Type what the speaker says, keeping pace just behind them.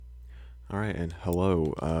All right, and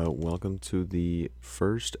hello. Welcome to the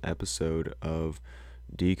first episode of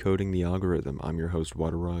Decoding the Algorithm. I'm your host,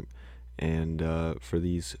 Waterrock, and for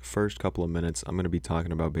these first couple of minutes, I'm going to be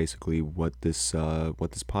talking about basically what this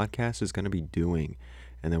podcast is going to be doing,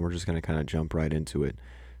 and then we're just going to kind of jump right into it.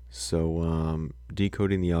 So,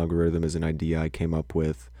 decoding the algorithm is an idea I came up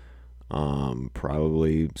with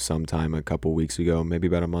probably sometime a couple weeks ago, maybe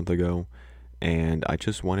about a month ago, and I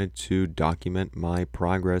just wanted to document my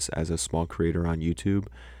progress as a small creator on YouTube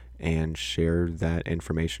and share that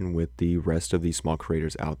information with the rest of the small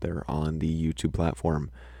creators out there on the YouTube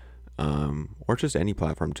platform, or just any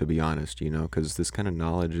platform, to be honest, because this kind of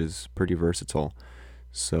knowledge is pretty versatile.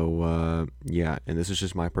 So, yeah, and this is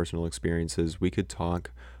just my personal experiences. We could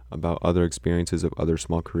talk about other experiences of other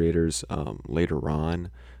small creators later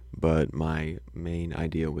on, but my main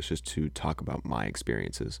idea was just to talk about my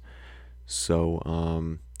experiences. So,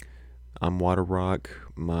 I'm Waterrock.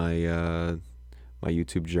 My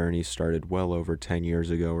YouTube journey started well over 10 years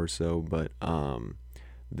ago or so, but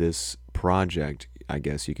this project, I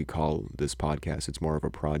guess you could call this podcast, it's more of a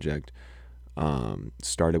project,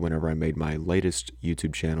 started whenever I made my latest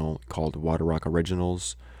YouTube channel called Waterrock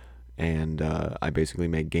Originals. And I basically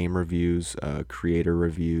make game reviews, creator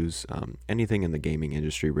reviews, anything in the gaming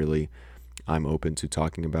industry, really, I'm open to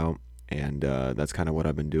talking about. And that's kind of what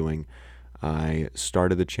I've been doing. I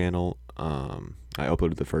started the channel. I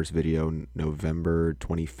uploaded the first video November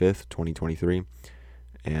 25th, 2023,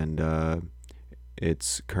 and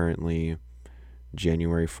it's currently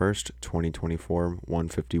January 1st, 2024,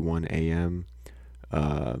 1:51 a.m.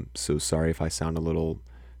 So sorry if I sound a little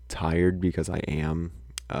tired because I am.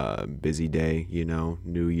 Busy day,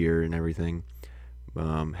 New Year and everything.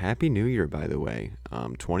 Happy New Year, by the way.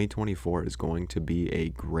 2024 is going to be a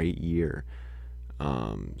great year.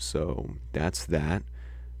 So that's that.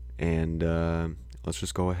 And let's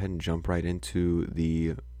just go ahead and jump right into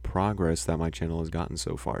the progress that my channel has gotten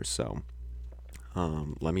so far. So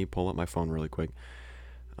let me pull up my phone really quick.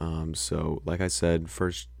 So like I said,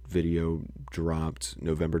 first video dropped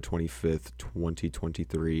November 25th,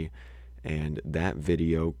 2023. And that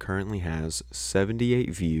video currently has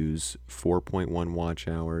 78 views, 4.1 watch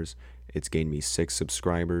hours. It's gained me 6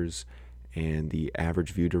 subscribers, and the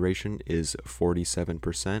average view duration is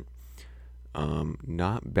 47%.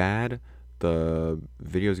 Not bad. The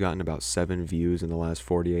video's gotten about 7 views in the last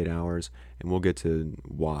 48 hours, and we'll get to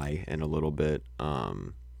why in a little bit,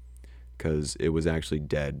 because it was actually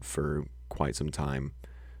dead for quite some time.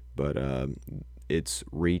 But it's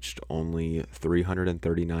reached only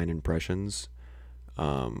 339 impressions.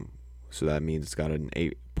 So that means it's got an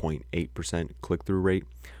 8.8% click-through rate,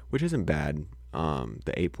 which isn't bad.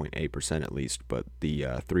 The 8.8% at least, but the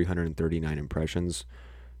 339 impressions,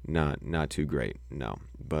 not too great, no.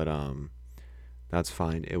 But that's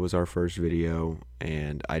fine. It was our first video,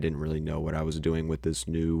 and I didn't really know what I was doing with this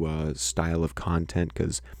new style of content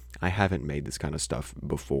because I haven't made this kind of stuff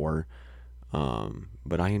before.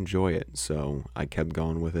 But I enjoy it, so I kept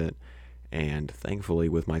going with it, and thankfully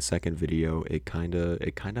with my second video it kind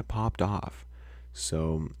of popped off.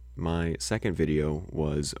 So my second video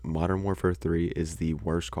was Modern Warfare 3 is the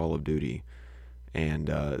worst Call of Duty, and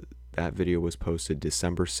that video was posted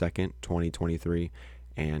December 2nd, 2023,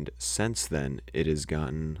 and since then it has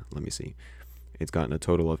gotten, it's gotten a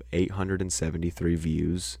total of 873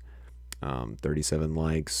 views, 37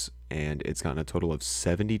 likes, and it's gotten a total of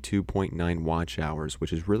 72.9 watch hours,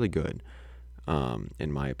 which is really good,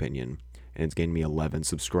 in my opinion. And it's gained me 11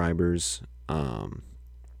 subscribers.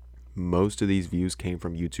 Most of these views came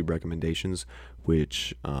from YouTube recommendations,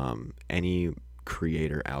 which any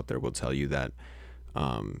creator out there will tell you that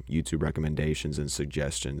YouTube recommendations and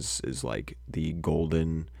suggestions is like the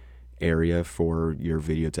golden area for your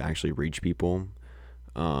video to actually reach people.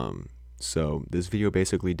 So this video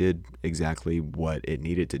basically did exactly what it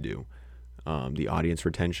needed to do. The audience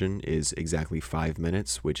retention is exactly 5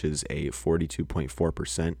 minutes, which is a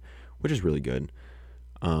 42.4%, which is really good.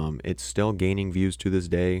 It's still gaining views to this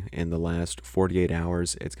day. In the last 48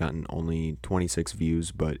 hours, it's gotten only 26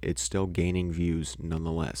 views, but it's still gaining views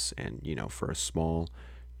nonetheless. And, for a small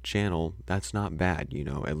channel, that's not bad.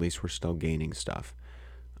 At least we're still gaining stuff.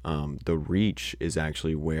 The reach is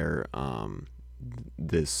actually where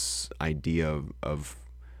this idea of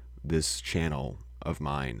this channel of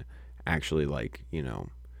mine actually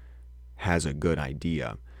has a good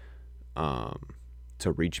idea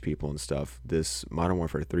to reach people and stuff. This Modern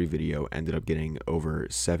Warfare 3 video ended up getting over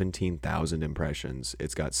 17,000 impressions.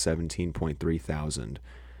 It's got 17.3 thousand,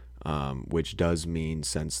 which does mean,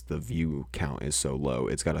 since the view count is so low,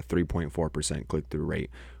 it's got a 3.4% click-through rate,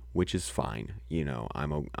 which is fine.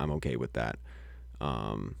 I'm okay with that.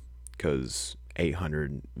 because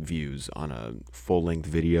 800 views on a full-length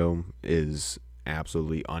video is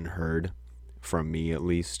absolutely unheard from me, at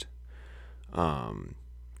least.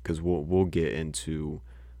 Because we'll get into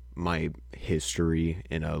my history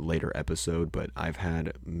in a later episode, but I've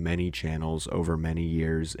had many channels over many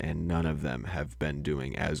years, and none of them have been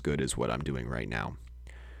doing as good as what I'm doing right now.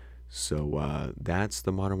 So that's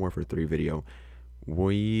the Modern Warfare 3 video.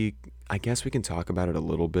 I guess we can talk about it a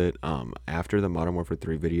little bit. After the Modern Warfare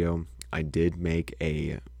 3 video, I did make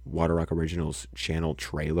a Water Rock Originals channel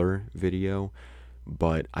trailer video,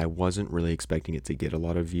 but I wasn't really expecting it to get a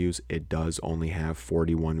lot of views. It does only have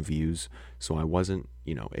 41 views, so I wasn't,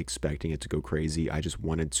 expecting it to go crazy. I just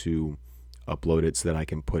wanted to upload it so that I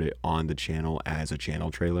can put it on the channel as a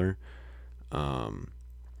channel trailer.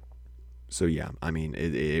 So yeah, I mean,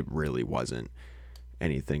 it really wasn't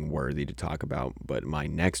anything worthy to talk about. But my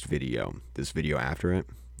next video, this video after it,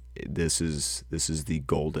 this is the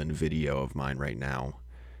golden video of mine right now.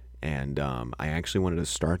 And I actually wanted to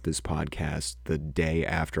start this podcast the day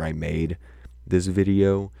after I made this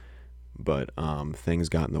video, but things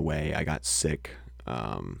got in the way. I got sick.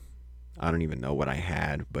 I don't even know what I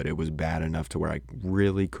had, but it was bad enough to where I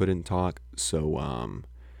really couldn't talk. So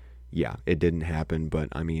yeah, it didn't happen. But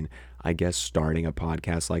I mean, I guess starting a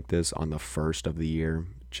podcast like this on the first of the year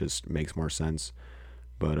just makes more sense.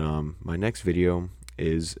 But my next video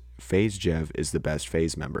is FaZe Jev is the best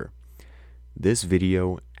FaZe member. This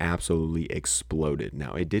video absolutely exploded.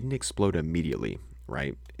 Now, it didn't explode immediately,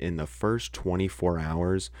 right? In the first 24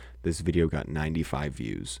 hours, this video got 95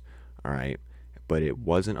 views, all right? But it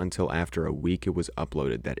wasn't until after a week it was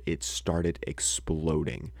uploaded that it started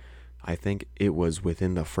exploding. I think it was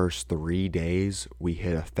within the first 3 days we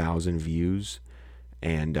hit 1,000 views.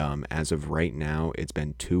 And as of right now, it's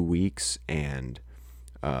been 2 weeks, and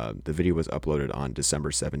the video was uploaded on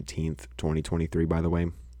December 17th, 2023, by the way.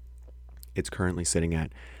 It's currently sitting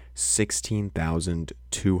at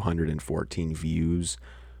 16,214 views,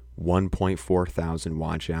 1.4 thousand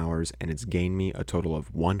watch hours, and it's gained me a total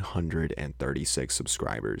of 136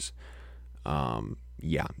 subscribers.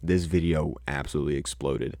 Yeah, this video absolutely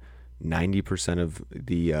exploded. 90% of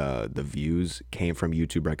the views came from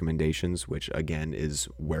YouTube recommendations, which again is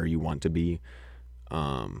where you want to be.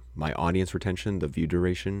 My audience retention, the view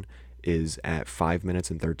duration, is at 5 minutes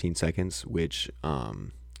and 13 seconds, which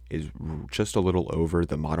is just a little over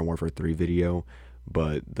the Modern Warfare 3 video,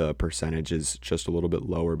 but the percentage is just a little bit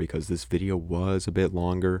lower because this video was a bit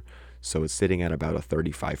longer, so it's sitting at about a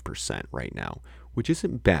 35% right now, which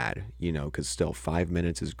isn't bad, because still 5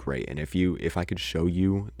 minutes is great. And if I could show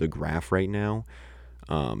you the graph right now,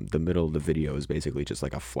 the middle of the video is basically just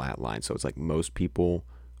like a flat line, so it's like most people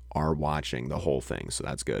are watching the whole thing, so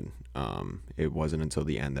that's good. It wasn't until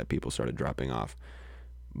the end that people started dropping off.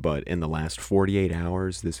 But in the last 48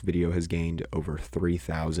 hours, this video has gained over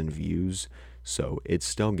 3,000 views, so it's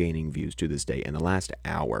still gaining views to this day. In the last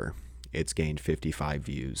hour, it's gained 55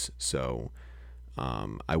 views, so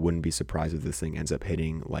I wouldn't be surprised if this thing ends up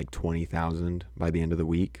hitting like 20,000 by the end of the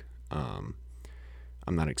week. I'm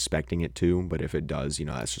not expecting it to, but if it does,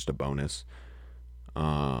 that's just a bonus.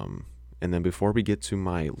 And then before we get to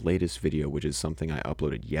my latest video, which is something I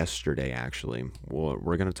uploaded yesterday, actually,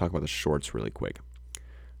 we're going to talk about the shorts really quick.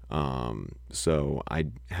 So I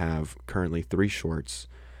have currently 3 shorts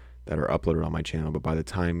that are uploaded on my channel, but by the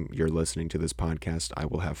time you're listening to this podcast, I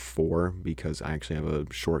will have 4 because I actually have a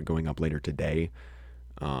short going up later today.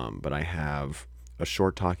 But I have a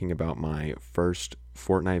short talking about my first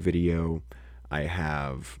Fortnite video. I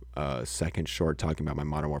have a second short talking about my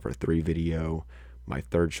Modern Warfare 3 video. My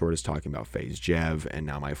third short is talking about FaZe Jev, and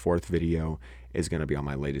now my 4th video is going to be on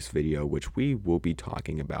my latest video, which we will be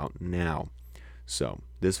talking about now. So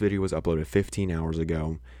this video was uploaded 15 hours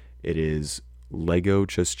ago. It is Lego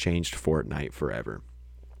just changed Fortnite forever.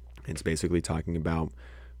 It's basically talking about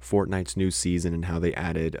Fortnite's new season and how they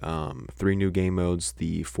added 3 new game modes: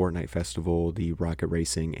 the Fortnite Festival, the Rocket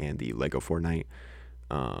Racing, and the Lego Fortnite.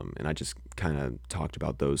 And I just kind of talked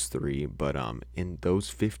about those 3. But in those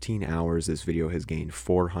 15 hours, this video has gained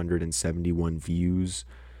 471 views.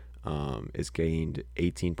 It's gained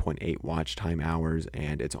 18.8 watch time hours,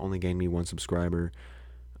 and it's only gained me 1 subscriber.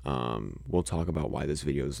 We'll talk about why this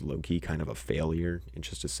video is low-key kind of a failure in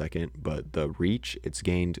just a second, but the reach, it's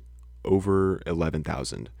gained over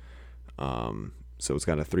 11,000. So it's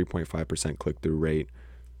got a 3.5% click-through rate,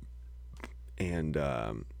 and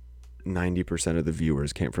 90% of the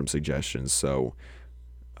viewers came from suggestions. So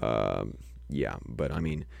yeah, but I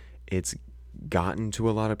mean, it's gotten to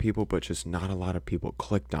a lot of people, but just not a lot of people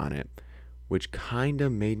clicked on it, which kind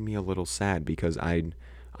of made me a little sad because I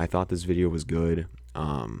thought this video was good.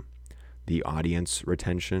 The audience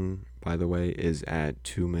retention by the way, is at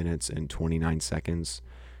 2 minutes and 29 seconds.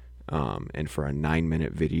 And for a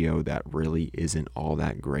 9-minute video, that really isn't all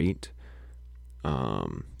that great.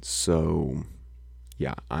 So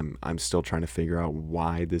yeah, I'm still trying to figure out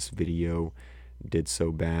why this video did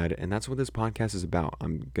so bad, and that's what this podcast is about.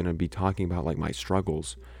 I'm gonna be talking about like my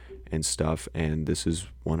struggles and stuff, and this is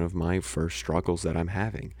one of my first struggles that I'm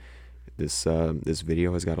having. This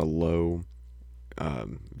video has got a low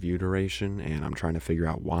view duration, and I'm trying to figure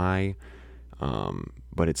out why.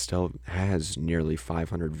 But it still has nearly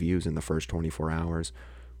 500 views in the first 24 hours,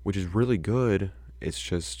 which is really good. It's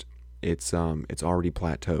just it's already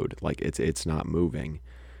plateaued. Like it's not moving.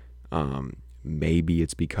 Maybe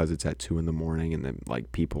it's because it's at 2 in the morning, and then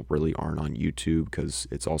like people really aren't on YouTube because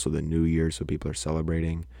it's also the New Year, so people are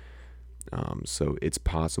celebrating. So it's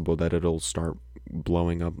possible that it'll start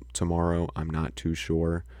blowing up tomorrow. I'm not too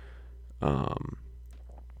sure.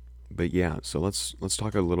 But yeah, so let's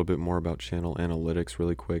talk a little bit more about channel analytics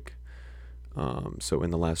really quick. So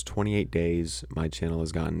in the last 28 days, my channel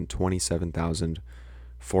has gotten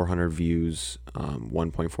 27,400 views,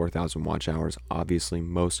 1.4 thousand watch hours. Obviously,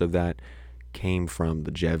 most of that came from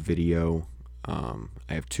the Jev video. I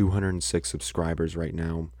have 206 subscribers right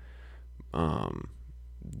now.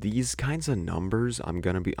 These kinds of numbers, I'm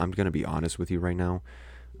gonna be honest with you right now.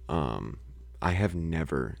 I have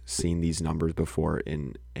never seen these numbers before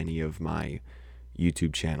in any of my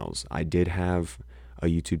YouTube channels. I did have a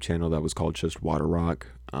YouTube channel that was called just Water Rock,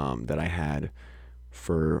 that I had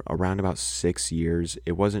for around about 6 years.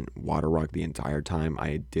 It wasn't Water Rock the entire time.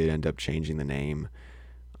 I did end up changing the name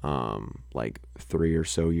like 3 or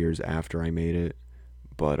so years after I made it.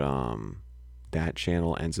 But that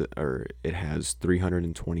channel it has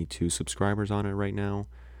 322 subscribers on it right now.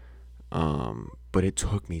 But it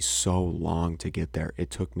took me so long to get there. It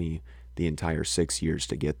took me the entire 6 years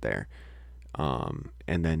to get there. And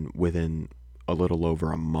then within a little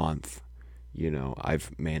over a month,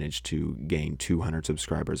 I've managed to gain 200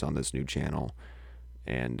 subscribers on this new channel.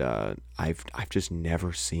 And I've just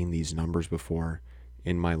never seen these numbers before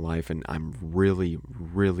in my life, and I'm really,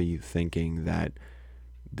 really thinking that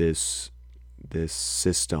this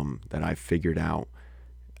system that I figured out,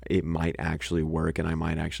 it might actually work, and I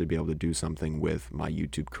might actually be able to do something with my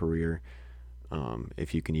YouTube career,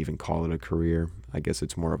 if you can even call it a career. I guess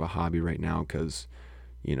it's more of a hobby right now because,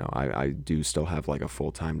 I do still have like a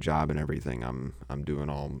full-time job and everything. I'm doing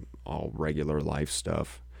all regular life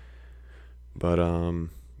stuff, but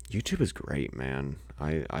YouTube is great, man.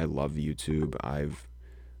 I love YouTube.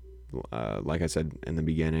 Like I said in the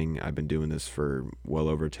beginning, I've been doing this for well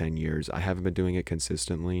over 10 years. I haven't been doing it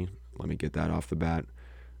consistently. Let me get that off the bat.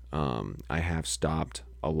 I have stopped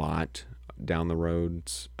a lot down the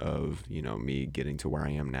roads of, me getting to where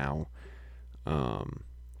I am now,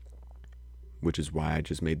 which is why I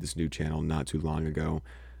just made this new channel not too long ago.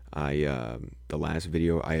 The last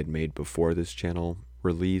video I had made before this channel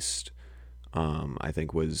released, I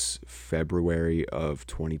think was February of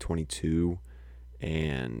 2022,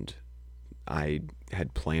 and I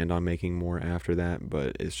had planned on making more after that,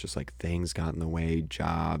 but it's just like things got in the way,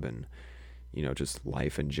 job and just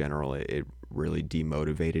life in general. It really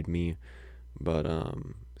demotivated me. But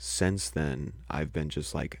since then, I've been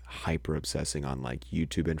just like hyper obsessing on like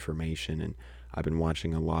YouTube information, and I've been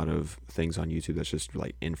watching a lot of things on YouTube that's just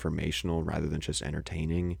like informational rather than just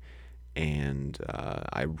entertaining. And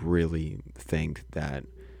I really think that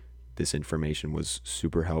this information was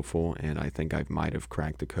super helpful, and I think I might have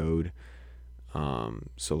cracked the code.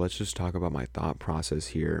 So let's just talk about my thought process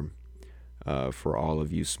here, for all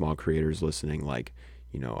of you small creators listening. Like,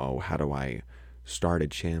 how do I start a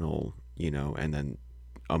channel, and then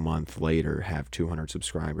a month later have 200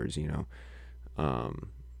 subscribers, I'm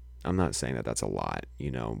not saying that that's a lot,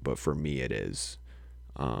 but for me it is.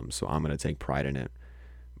 So I'm going to take pride in it.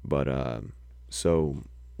 But so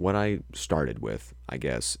what I started with, I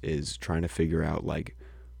guess, is trying to figure out like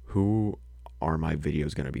who are my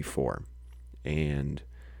videos going to be for. And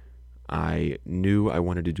I knew I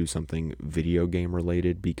wanted to do something video game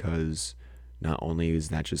related because not only is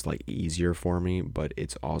that just like easier for me, but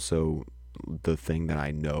it's also the thing that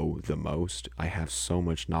I know the most. I have so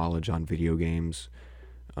much knowledge on video games.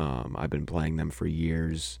 I've been playing them for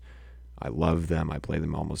years. I love them. I play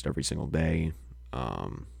them almost every single day.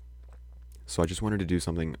 So I just wanted to do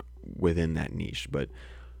something within that niche, but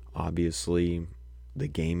obviously the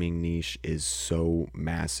gaming niche is so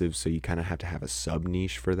massive, so you kind of have to have a sub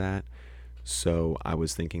niche for that. So I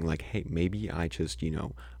was thinking like, hey, maybe I just,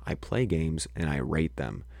 I play games and I rate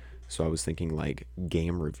them. So I was thinking like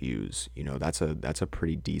game reviews, that's a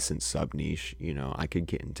pretty decent sub niche, I could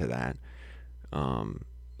get into that.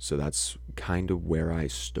 So that's kind of where I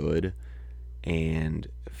stood. And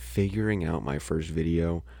figuring out my first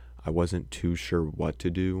video, I wasn't too sure what to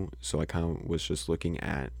do. So I kind of was just looking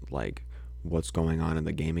at like what's going on in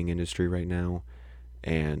the gaming industry right now.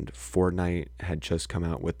 And Fortnite had just come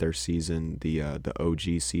out with their season, the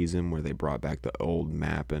OG season, where they brought back the old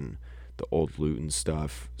map and the old loot and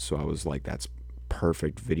stuff. So I was like, that's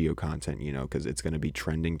perfect video content, because it's going to be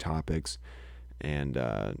trending topics, and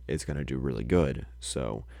it's going to do really good.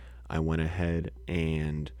 So I went ahead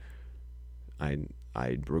and I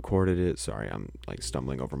I recorded it. Sorry, I'm like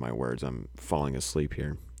stumbling over my words. I'm falling asleep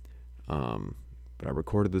here. But I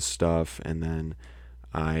recorded this stuff, and then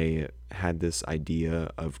I had this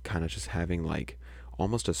idea of kind of just having like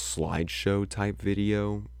almost a slideshow type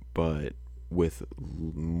video, but with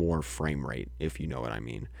more frame rate, if you know what I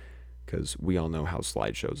mean. Because we all know how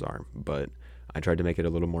slideshows are. But I tried to make it a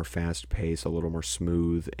little more fast paced, a little more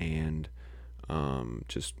smooth, and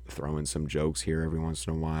just throw in some jokes here every once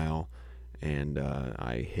in a while. And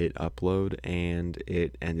I hit upload, and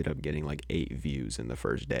it ended up getting like 8 views in the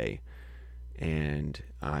first day. And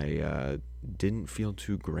I didn't feel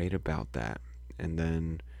too great about that. And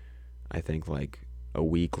then I think like a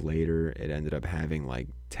week later, it ended up having like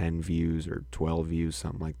 10 views or 12 views,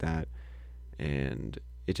 something like that. And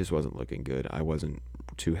it just wasn't looking good. I wasn't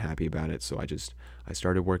too happy about it. So I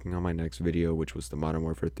started working on my next video, which was the Modern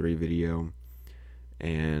Warfare 3 video.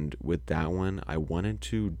 And with that one, I wanted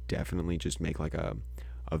to definitely just make like a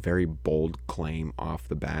very bold claim off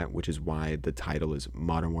the bat, which is why the title is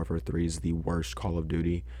Modern Warfare 3 is the worst Call of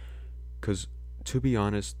Duty. Because to be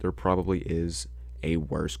honest, there probably is a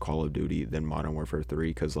worse Call of Duty than Modern Warfare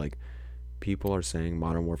 3. Because like people are saying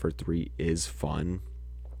Modern Warfare 3 is fun,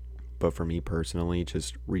 but for me personally,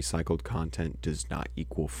 just recycled content does not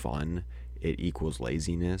equal fun. It equals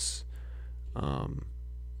laziness.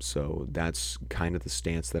 So that's kind of the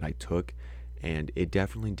stance that I took, and it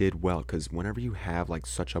definitely did well, because whenever you have like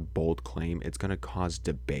such a bold claim, it's going to cause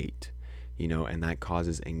debate, and that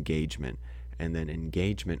causes engagement, and then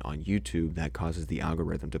engagement on YouTube, that causes the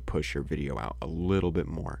algorithm to push your video out a little bit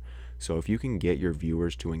more. So if you can get your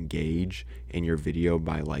viewers to engage in your video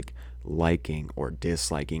by like liking or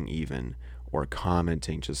disliking even, or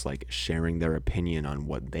commenting, just like sharing their opinion on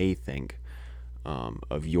what they think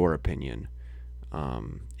of your opinion,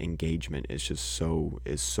 engagement is just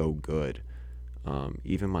so good.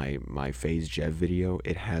 Even my Phase Jev video,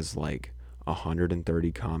 it has like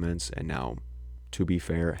 130 comments, and now, to be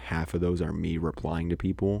fair, half of those are me replying to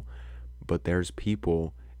people, but there's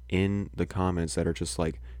people in the comments that are just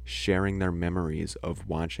like sharing their memories of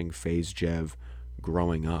watching Phase Jev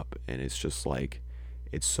growing up, and it's just like,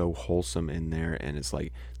 it's so wholesome in there. And it's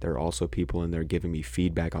like there are also people in there giving me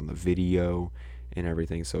feedback on the video and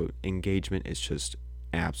everything. So engagement is just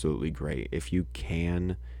absolutely great. If you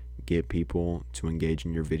can get people to engage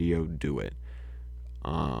in your video, do it.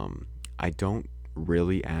 I don't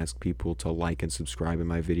really ask people to like and subscribe in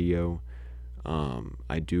my video.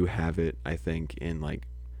 I do have it, I think, in like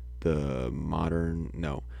the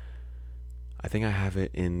I think I have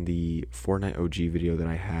it in the Fortnite OG video that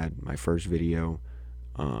I had, my first video,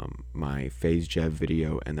 my Phase Jev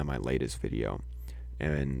video, and then my latest video.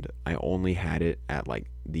 And I only had it at like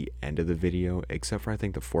the end of the video, except for I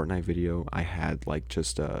think the Fortnite video, I had like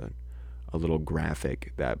just a little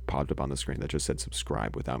graphic that popped up on the screen that just said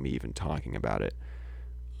subscribe without me even talking about it.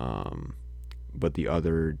 But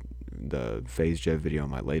the Phase Jev video,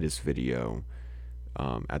 my latest video,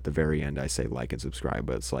 at the very end I say like and subscribe,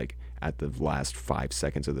 but it's like at the last 5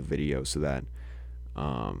 seconds of the video, so that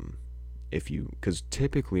because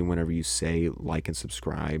typically whenever you say like and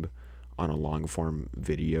subscribe on a long form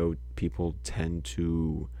video, people tend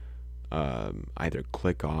to either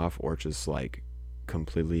click off or just like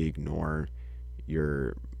completely ignore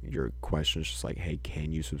your questions, just like, hey,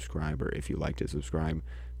 can you subscribe, or if you like to subscribe.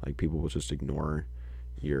 Like people will just ignore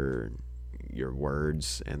your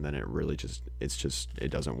words, and then it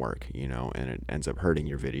doesn't work, and it ends up hurting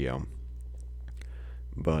your video.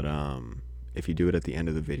 But if you do it at the end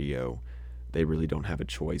of the video, they really don't have a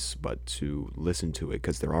choice but to listen to it,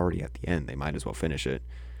 because they're already at the end. They might as well finish it.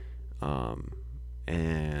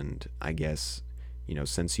 And I guess,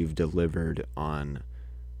 since you've delivered on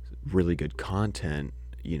really good content,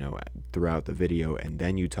 throughout the video, and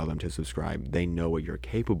then you tell them to subscribe, they know what you're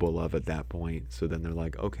capable of at that point. So then they're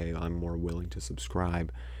like, okay, I'm more willing to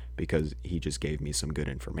subscribe because he just gave me some good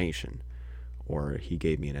information, or he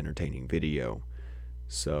gave me an entertaining video.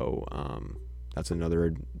 So that's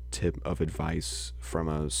another tip of advice from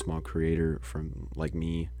a small creator, from like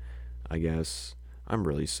me, I guess. I'm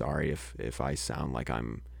really sorry if I sound like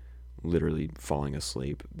I'm literally falling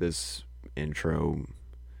asleep. This intro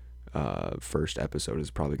first episode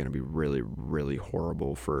is probably going to be really, really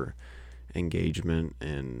horrible for engagement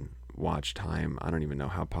and watch time. I don't even know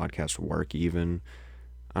how podcasts work even.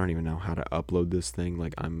 I don't even know how to upload this thing.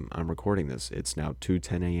 Like I'm recording this. It's now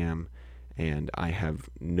 2:10 a.m. and I have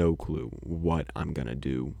no clue what I'm going to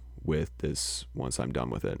do with this once I'm done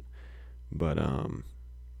with it. But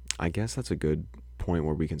I guess that's a good point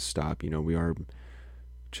where we can stop. We are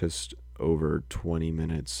just over 20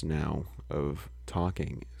 minutes now of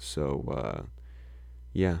talking. So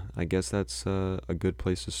yeah, I guess that's a good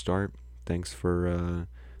place to start. Thanks for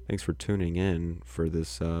tuning in for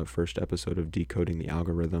this first episode of Decoding the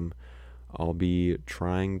Algorithm. I'll be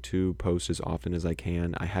trying to post as often as I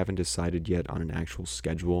can. I haven't decided yet on an actual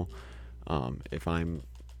schedule. If I'm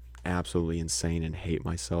absolutely insane and hate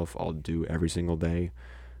myself, I'll do every single day,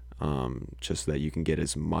 just so that you can get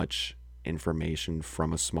as much information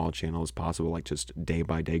from a small channel as possible, like just day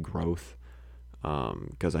by day growth,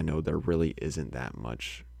 because I know there really isn't that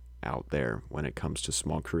much out there when it comes to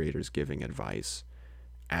small creators giving advice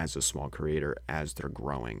as a small creator as they're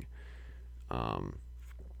growing.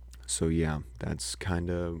 So yeah, that's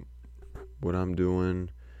kind of what I'm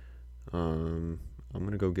doing. I'm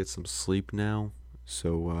gonna go get some sleep now.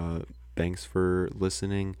 So thanks for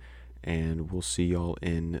listening, and we'll see y'all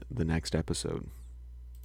in the next episode.